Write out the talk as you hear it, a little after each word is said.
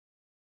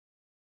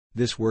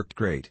This worked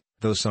great,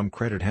 though some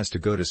credit has to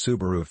go to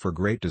Subaru for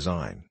great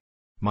design.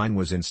 Mine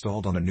was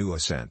installed on a new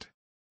Ascent.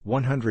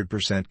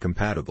 100%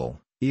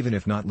 compatible, even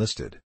if not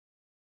listed.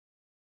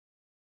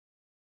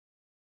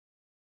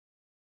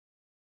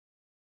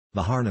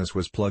 The harness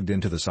was plugged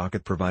into the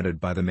socket provided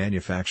by the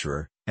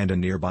manufacturer, and a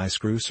nearby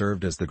screw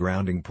served as the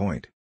grounding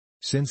point.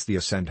 Since the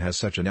Ascent has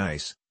such a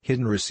nice,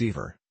 hidden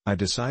receiver, I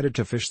decided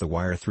to fish the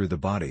wire through the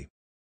body.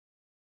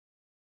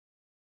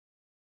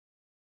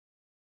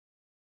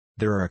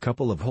 There are a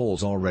couple of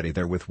holes already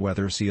there with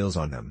weather seals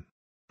on them.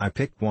 I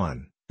picked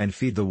one, and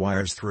feed the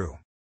wires through.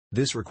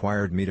 This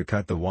required me to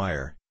cut the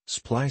wire,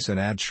 splice and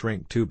add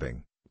shrink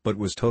tubing, but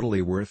was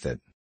totally worth it.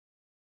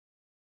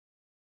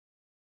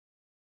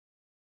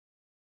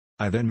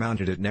 I then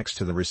mounted it next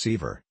to the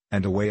receiver,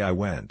 and away I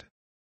went.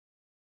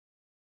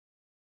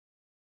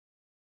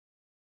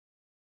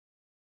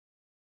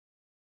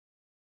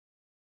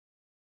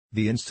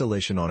 The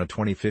installation on a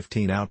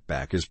 2015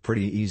 Outback is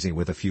pretty easy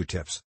with a few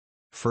tips.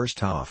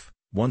 First off,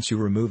 once you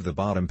remove the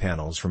bottom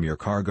panels from your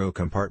cargo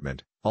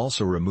compartment,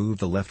 also remove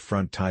the left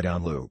front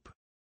tie-down loop.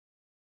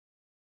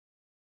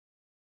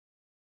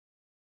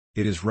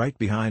 It is right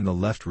behind the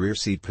left rear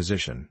seat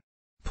position.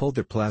 Pull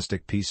the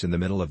plastic piece in the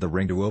middle of the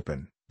ring to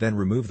open, then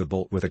remove the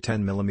bolt with a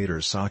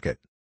 10mm socket.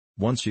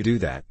 Once you do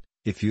that,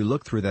 if you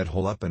look through that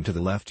hole up and to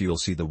the left you'll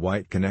see the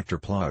white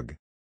connector plug.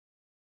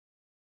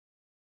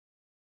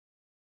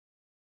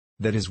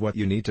 That is what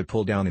you need to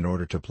pull down in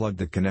order to plug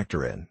the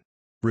connector in.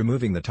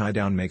 Removing the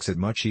tie-down makes it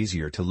much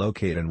easier to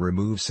locate and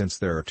remove since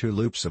there are two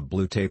loops of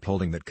blue tape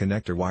holding that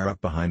connector wire up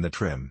behind the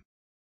trim.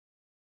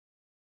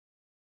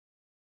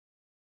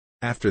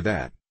 After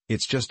that,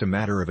 it's just a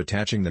matter of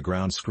attaching the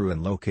ground screw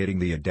and locating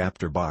the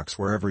adapter box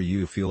wherever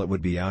you feel it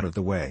would be out of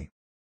the way.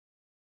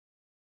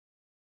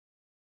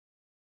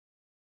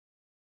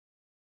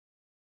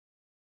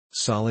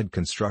 Solid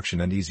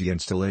construction and easy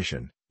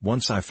installation,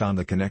 once I found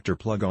the connector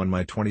plug on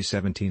my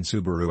 2017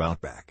 Subaru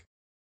Outback.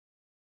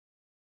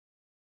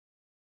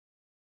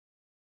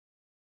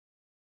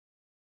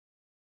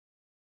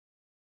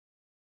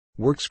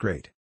 Works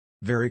great.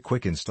 Very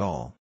quick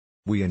install.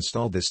 We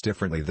installed this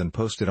differently than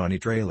posted on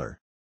eTrailer.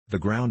 The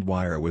ground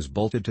wire was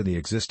bolted to the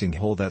existing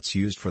hole that's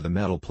used for the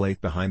metal plate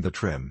behind the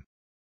trim.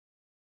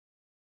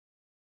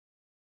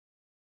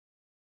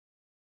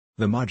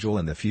 The module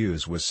and the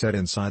fuse was set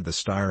inside the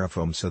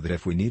styrofoam so that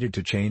if we needed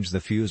to change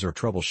the fuse or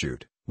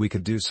troubleshoot, we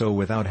could do so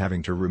without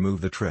having to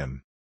remove the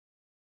trim.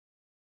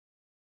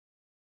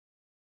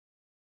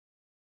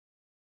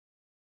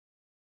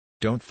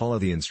 Don't follow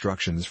the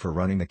instructions for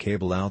running the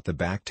cable out the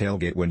back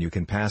tailgate when you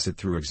can pass it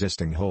through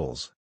existing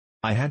holes.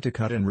 I had to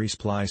cut and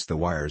resplice the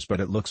wires,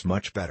 but it looks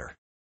much better.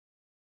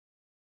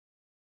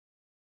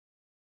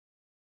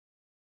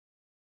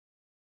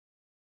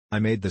 I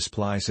made the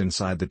splice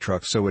inside the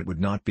truck so it would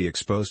not be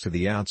exposed to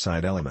the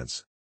outside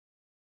elements.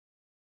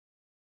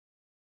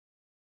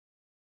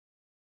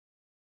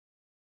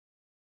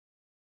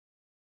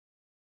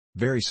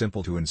 Very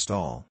simple to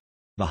install.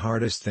 The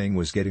hardest thing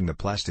was getting the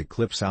plastic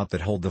clips out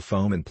that hold the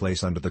foam in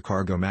place under the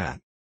cargo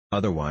mat.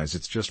 Otherwise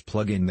it's just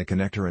plug in the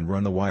connector and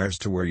run the wires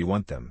to where you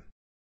want them.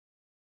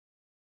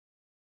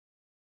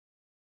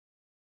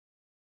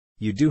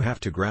 You do have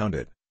to ground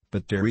it,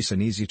 but there is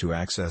an easy to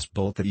access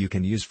bolt that you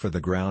can use for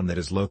the ground that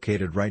is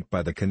located right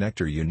by the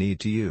connector you need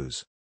to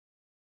use.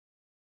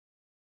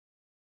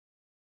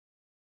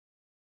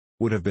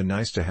 Would have been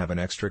nice to have an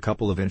extra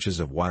couple of inches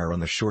of wire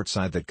on the short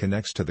side that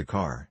connects to the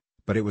car,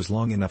 but it was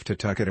long enough to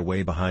tuck it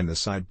away behind the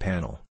side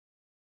panel.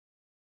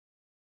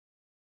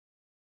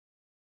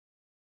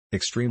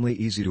 Extremely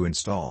easy to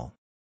install.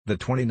 The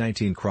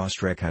 2019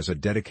 Crosstrek has a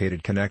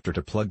dedicated connector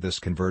to plug this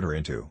converter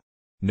into.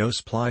 No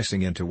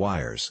splicing into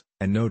wires,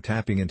 and no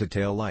tapping into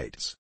tail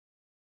lights.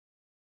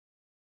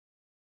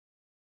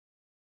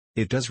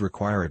 It does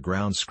require a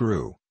ground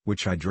screw,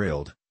 which I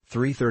drilled,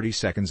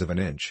 3/32 of an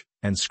inch,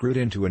 and screwed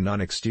into a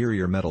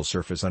non-exterior metal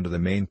surface under the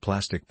main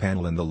plastic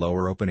panel in the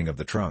lower opening of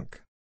the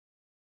trunk.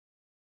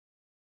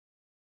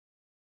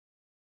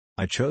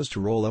 I chose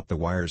to roll up the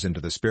wires into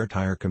the spare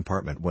tire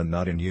compartment when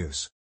not in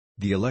use.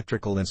 The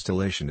electrical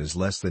installation is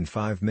less than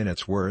 5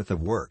 minutes worth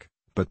of work,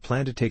 but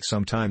plan to take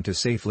some time to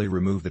safely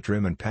remove the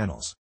trim and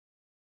panels.